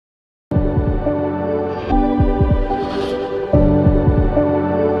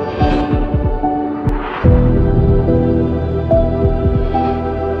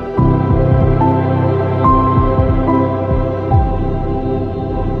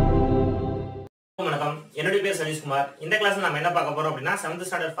வணக்கம் என்னுடைய பேர் சதீஷ்குமார். இந்த கிளாஸ்ல நாம என்ன பார்க்க போறோம் அப்படினா 7th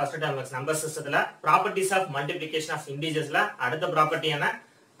standard first term number சிஸ்டத்துல ப்ராப்பர்ட்டீஸ் ஆஃப் மல்டிப்ளிகேஷன் ஆஃப் இன்டிஜர்ஸ்ல அடுத்த ப்ராப்பர்ட்டியான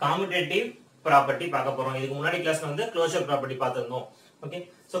காமுடேட்டிவ் ப்ராப்பர்ட்டி பார்க்க போறோம். இதுக்கு முன்னாடி கிளாஸ்ல வந்து க்ளோஷர் ப்ராப்பர்ட்டி பார்த்திருந்தோம். ஓகே,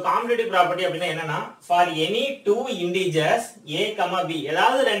 சோ காமுடேட்டிவ் ப்ராப்பர்ட்டி அப்படினா என்னன்னா for any two integers a, b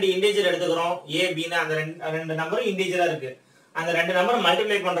ஏதாவது ரெண்டு இன்டிஜர் எடுத்துக்கிறோம். a b னா அந்த ரெண்டு நம்பர் இன்டிஜரா இருக்கு. அந்த ரெண்டு நம்பர்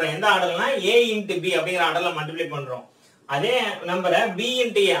மல்டிப்ளை பண்றோம். எந்த ஆர்டர்னா a * b அப்படிங்கற ஆர்டர்ல மல்டிப்ளை பண்றோம். அதே நம்பரை b *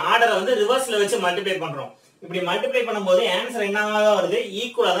 a ஆர்டரை வந்து ரிவர்ஸ்ல வச்சு மல்டிப்ளை பண்றோம். இப்படி மல்டிப்ளை பண்ணும்போது ஆன்சர் என்னவா தான் வருது?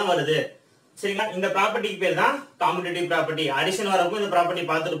 ஈக்குவலா தான் வருது. சரிங்களா? இந்த ப்ராப்பர்ட்டிக்கு பேர் தான் காமுடேட்டிவ் ப்ராப்பர்ட்டி. அடிஷன் வரப்போ இந்த ப்ராப்பர்ட்டி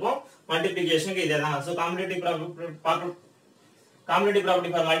பார்த்திருப்போம். மல்டிப்ளிகேஷனுக்கு இதே தான். So commutative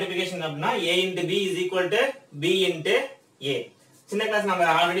property for multiplication அப்படினா a * b = b * a. சின்ன கிளாஸ் நம்ம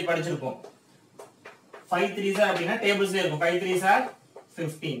ஆல்ரெடி படிச்சிருப்போம். 5 3s அப்படினா டேபிள்ஸ்ல இருக்கும். 5 3s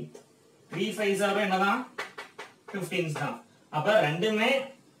 15. 3 5s என்னதான் 15s தான். அப்ப ரெண்டுமே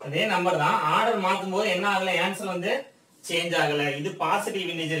அதே நம்பர் தான். ஆர்டர் மாத்தும்போது என்ன ஆகல? ஆன்சர் வந்து சேஞ்ச் ஆகல. இது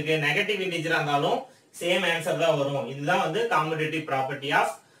பாசிட்டிவ் இன்டிஜருக்கு நெகட்டிவ் இன்டிஜரா இருந்தாலும் சேம் ஆன்சர் தான் வரும். இதுதான் வந்து காமுடேட்டிவ் ப்ராப்பர்ட்டி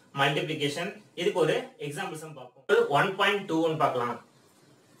ஆஃப் மல்டிப்ளிகேஷன். இதுக்கு ஒரு எக்ஸாம்பிள் சம் பார்ப்போம். 1.21 பார்க்கலாம்.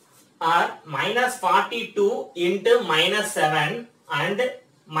 R -42 * -7 and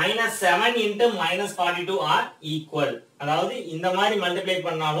 -7 * -42 are equal. அதாவது இந்த மாதிரி மல்டிப்ளை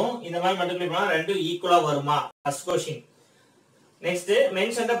பண்ணாலும் இந்த மாதிரி மல்டிப்ளை பண்ணாலும் ரெண்டும் ஈக்குவலா வருமா? First question. Next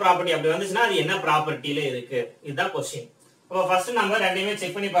mention the property. அப்படி வந்துச்சுனா அது என்ன ப்ராப்பர்ட்டில இருக்கு? இதுதான் क्वेश्चन. அப்ப ஃபர்ஸ்ட் நம்பர் ரெண்டையுமே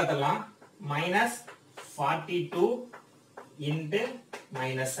செக் பண்ணி பார்த்தறலாம். -42 *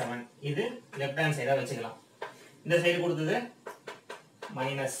 -7 இது லெஃப்ட் ஹேண்ட் சைடா வச்சுக்கலாம். இந்த சைடு கொடுத்தது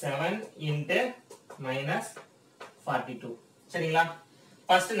 -7 * -42. சரிங்களா?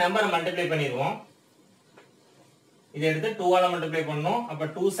 ஃபர்ஸ்ட் நம்பரை மல்டிப்ளை பண்ணிடுவோம். இதை எடுத்து 2 ஆல மல்டிப்ளை பண்ணனும். அப்ப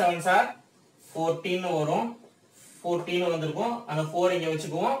 2 7s are 14 வரும். 14 வந்திருக்கும். அந்த 4 இங்க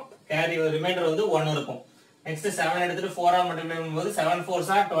வச்சுக்குவோம். கேரி ரிமைண்டர் வந்து 1 இருக்கும். நெக்ஸ்ட் 7 எடுத்துட்டு 4 ஆல மல்டிப்ளை பண்ணும்போது 7 4s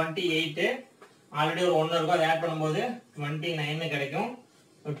are 28. ஆல்ரெடி ஒரு 1 இருக்கும். அதை ஆட் பண்ணும்போது 29 கிடைக்கும்.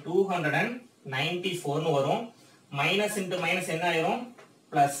 294 னு வரும். மைனஸ் இன்டு மைனஸ் என்ன ஆயிரும்?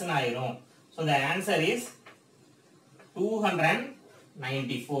 பிளஸ் னு ஆயிரும். So the answer is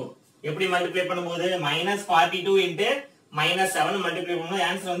 294. எப்படி மல்டிப்ளை பண்ணும்போது -42 * -7 மல்டிப்ளை பண்ணும்போது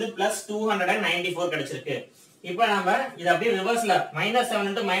ஆன்சர் வந்து +294 கிடைச்சிருக்கு. இப்போ நாம இத அப்படியே ரிவர்ஸ்ல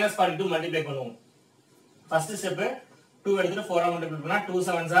 -7 * -42 மல்டிப்ளை பண்ணுவோம். ஃபர்ஸ்ட் ஸ்டெப் 2 எடுத்துட்டு 4 ஆல மல்டிப்ளை பண்ணா 2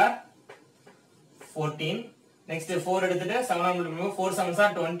 7s are 14. நெக்ஸ்ட் 4 எடுத்துட்டு 7 ஆல மல்டிப்ளை பண்ணும்போது 4 7s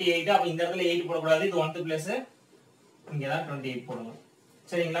are 28. அப்ப இந்த இடத்துல 8 போட கூடாது. இது 1 பிளஸ் இங்க தான் 28 போடணும்.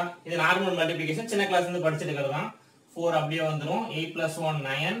 சரிங்களா? இது நார்மல் மல்டிப்ளிகேஷன். சின்ன கிளாஸ்ல இருந்து படிச்சிட்டு இருக்கறதுதான். 4 அப்படியே வந்துரும். 8 + 1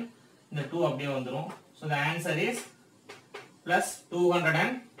 9. இந்த 2 அப்படியே வந்துரும். So the answer is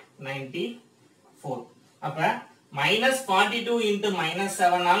 +294. அப்ப -42 *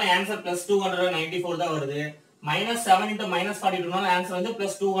 -7 நால ஆன்சர் +294 தான் வருது. -7 * -42 நால ஆன்சர் வந்து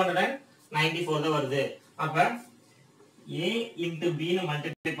 +294 தான் வருது. அப்ப a * b னு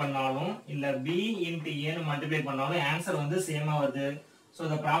மல்டிப்ளை பண்ணாலும் இல்ல b * a னு மல்டிப்ளை பண்ணாலும் ஆன்சர் வந்து சேமா வருது. So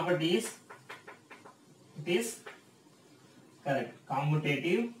the property is it is correct.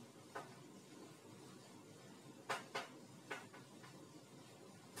 Commutative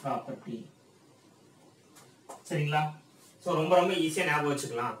property. சரிங்களா? சோ ரொம்ப ஈஸியா ஞாபகம்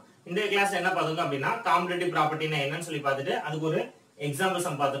வச்சுக்கலாம். இந்த கிளாஸ்ல என்ன பார்த்தோம் அப்படினா காமுடேட்டிவ் ப்ராப்பர்ட்டினா என்னன்னு சொல்லி பார்த்துட்டு அதுக்கு ஒரு எக்ஸாம்பிள்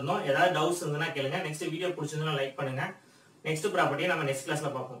சம் பார்த்திருந்தோம். ஏதாவது டவுட்ஸ் இருந்தா கேளுங்க. நெக்ஸ்ட் வீடியோ பிடிச்சிருந்தா லைக் பண்ணுங்க. நெக்ஸ்ட் ப்ராப்பர்ட்டியை நம்ம நெக்ஸ்ட்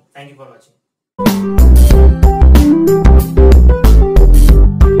கிளாஸ்ல பார்ப்போம். Thank you for watching.